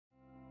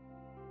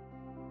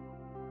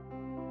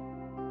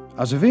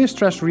A severe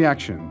stress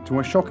reaction to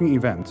a shocking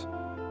event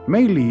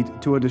may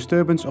lead to a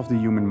disturbance of the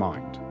human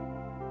mind.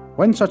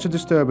 When such a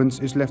disturbance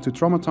is left to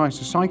traumatize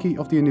the psyche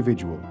of the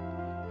individual,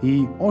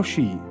 he or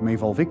she may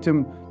fall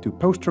victim to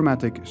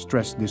post-traumatic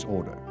stress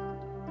disorder.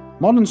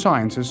 Modern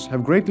sciences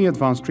have greatly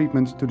advanced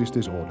treatment to this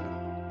disorder.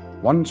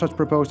 One such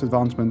proposed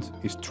advancement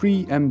is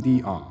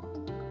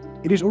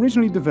EMDR. It is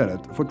originally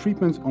developed for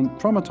treatment on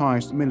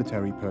traumatized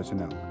military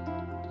personnel.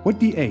 With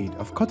the aid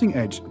of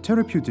cutting-edge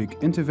therapeutic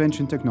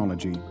intervention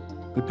technology,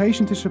 the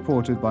patient is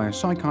supported by a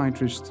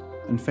psychiatrist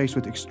and faced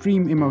with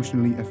extreme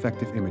emotionally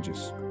effective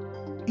images.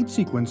 Each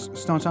sequence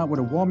starts out with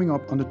a warming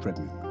up on the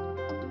treadmill.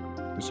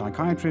 The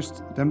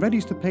psychiatrist then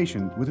readies the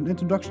patient with an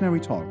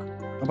introductory talk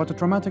about the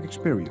traumatic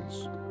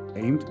experience,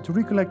 aimed to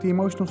recollect the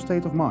emotional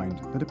state of mind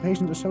that the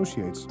patient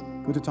associates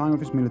with the time of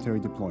his military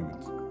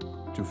deployment.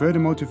 To further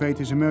motivate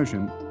his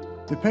immersion,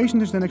 the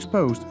patient is then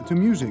exposed to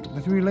music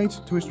that relates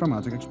to his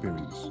traumatic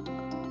experience.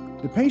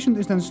 The patient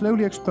is then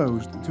slowly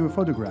exposed to a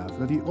photograph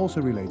that he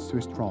also relates to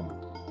his trauma.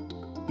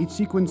 Each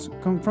sequence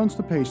confronts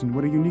the patient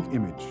with a unique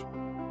image.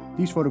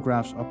 These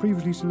photographs are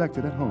previously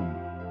selected at home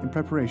in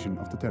preparation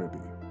of the therapy.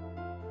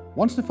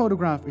 Once the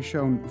photograph is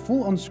shown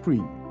full on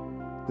screen,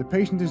 the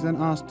patient is then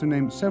asked to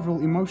name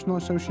several emotional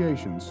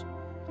associations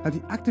that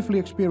he actively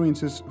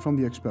experiences from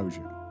the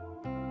exposure.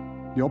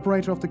 The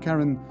operator of the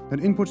Karen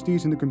then inputs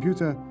these in the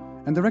computer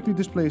and directly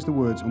displays the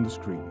words on the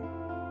screen.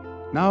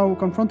 Now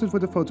confronted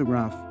with the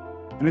photograph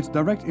and its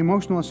direct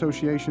emotional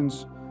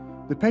associations,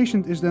 the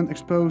patient is then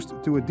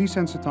exposed to a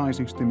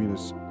desensitizing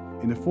stimulus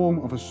in the form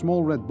of a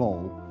small red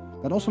ball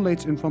that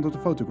oscillates in front of the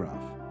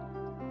photograph.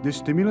 This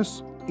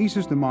stimulus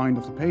eases the mind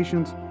of the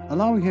patient,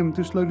 allowing him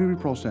to slowly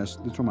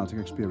reprocess the traumatic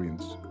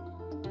experience.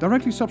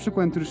 Directly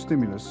subsequent to the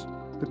stimulus,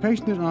 the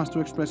patient is asked to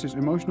express his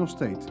emotional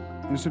state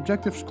in a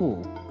subjective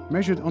score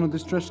measured on a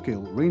distress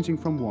scale ranging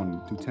from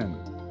 1 to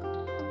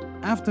 10.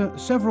 After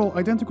several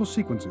identical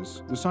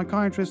sequences, the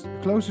psychiatrist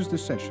closes the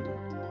session,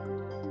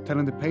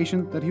 telling the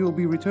patient that he will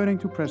be returning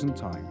to present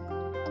time.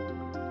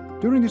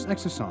 During this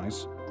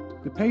exercise,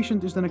 the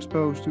patient is then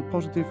exposed to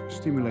positive,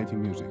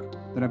 stimulating music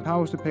that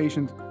empowers the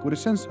patient with a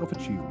sense of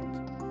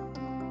achievement.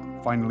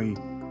 Finally,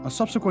 a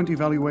subsequent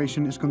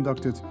evaluation is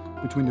conducted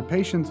between the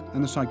patient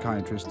and the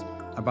psychiatrist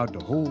about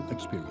the whole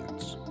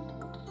experience.